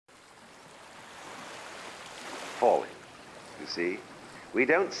falling, you see. We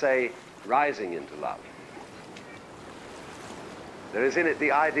don't say rising into love. There is in it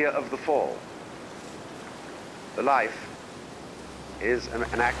the idea of the fall. The life is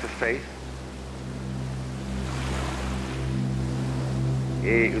an act of faith.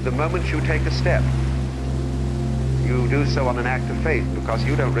 The moment you take a step, you do so on an act of faith because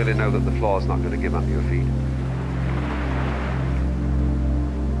you don't really know that the floor is not going to give under your feet.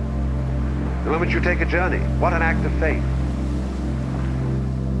 The moment you take a journey, what an act of faith.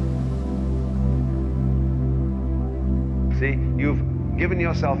 See, you've given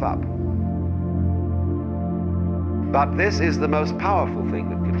yourself up. But this is the most powerful thing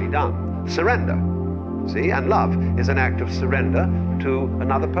that can be done. Surrender. See, and love is an act of surrender to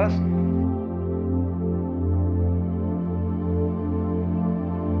another person.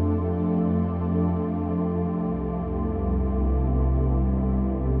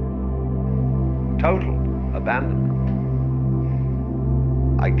 Total abandonment.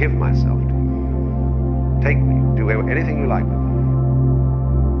 I give myself to you. Take me, do anything you like with me.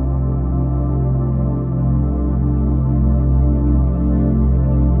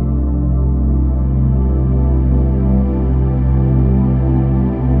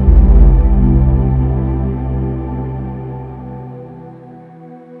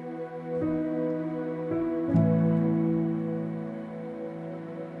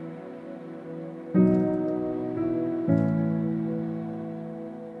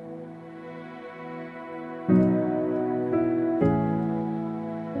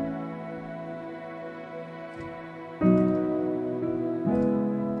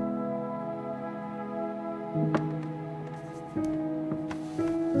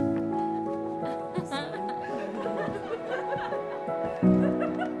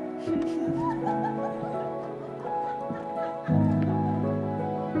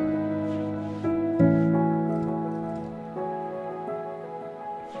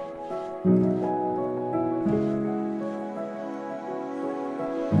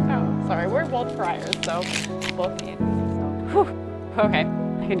 Sorry, we're both friars, so both hands. So. Whew. Okay,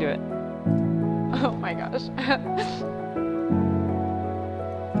 I can do it. Oh my gosh.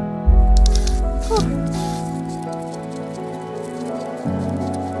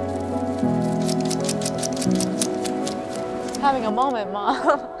 Having a moment,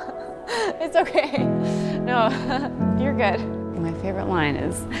 Mom. It's okay. No, you're good. My favorite line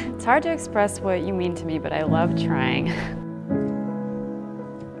is, "It's hard to express what you mean to me, but I love trying."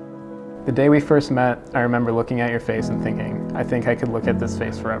 The day we first met, I remember looking at your face and thinking, I think I could look at this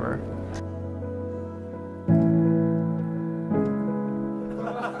face forever.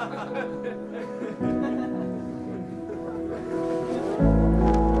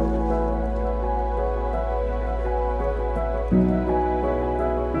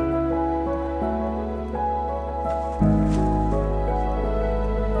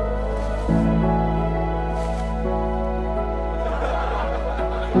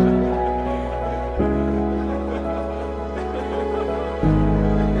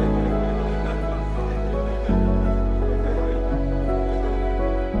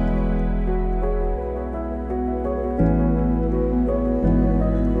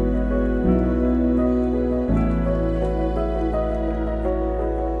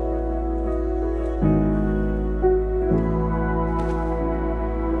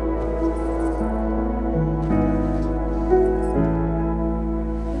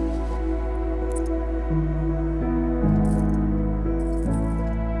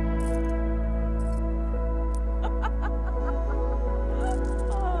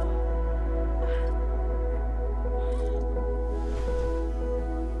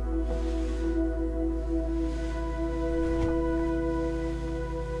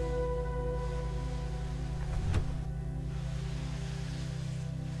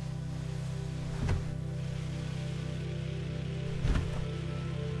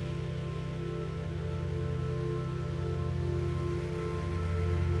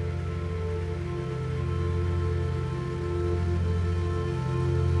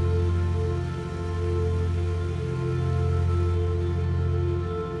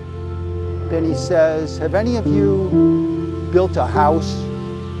 Then he says, have any of you built a house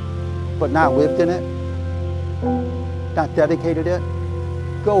but not lived in it? Not dedicated it?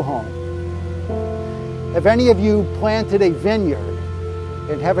 Go home. Have any of you planted a vineyard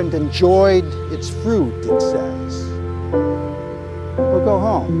and haven't enjoyed its fruit, it says? Well, go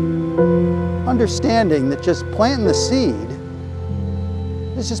home. Understanding that just planting the seed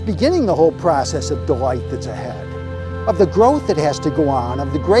is just beginning the whole process of delight that's ahead, of the growth that has to go on,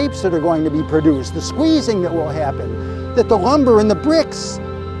 of the grapes that are going to be produced, the squeezing that will happen, that the lumber and the bricks,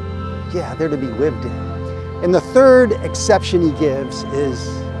 yeah, they're to be lived in. And the third exception he gives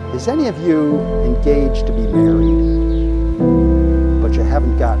is any of you engaged to be married, but you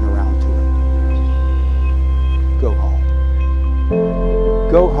haven't gotten around to it? Go home.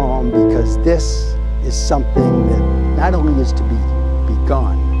 Go home, because this is something that not only is to be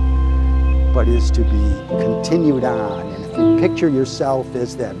begun, but is to be continued on. And if you picture yourself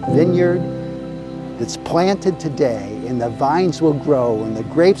as that vineyard that's planted today, and the vines will grow and the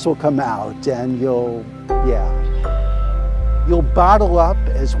grapes will come out, and you'll bottle up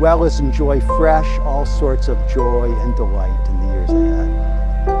as well as enjoy fresh all sorts of joy and delight in the years ahead.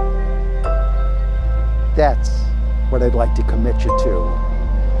 That's what I'd like to commit you to.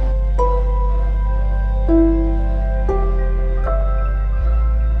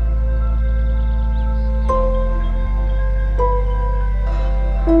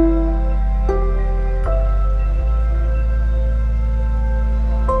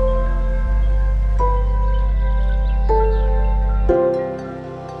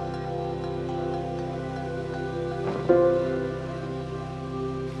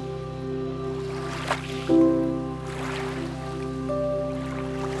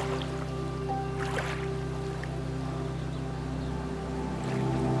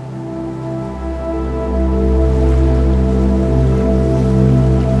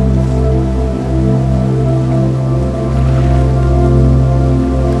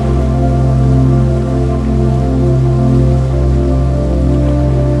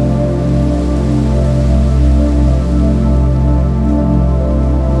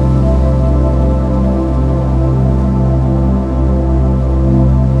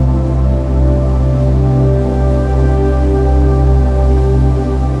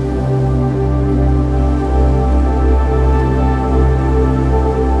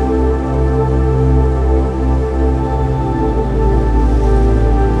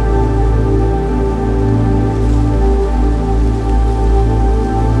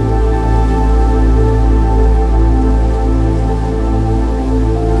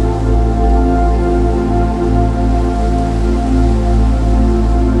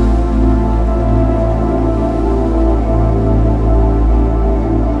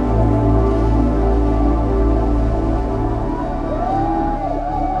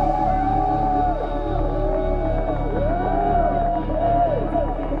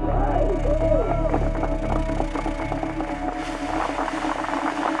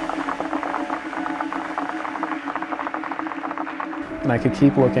 And I could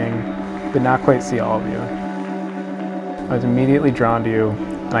keep looking, but not quite see all of you. I was immediately drawn to you,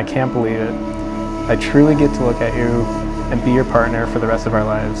 and I can't believe it. I truly get to look at you and be your partner for the rest of our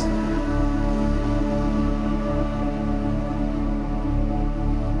lives.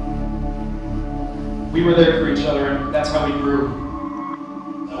 We were there for each other, and that's how we grew.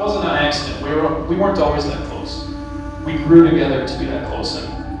 That wasn't an accident. We weren't always that close. We grew together to be that close,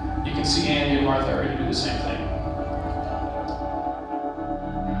 and you can see Andy and Martha already do the same thing.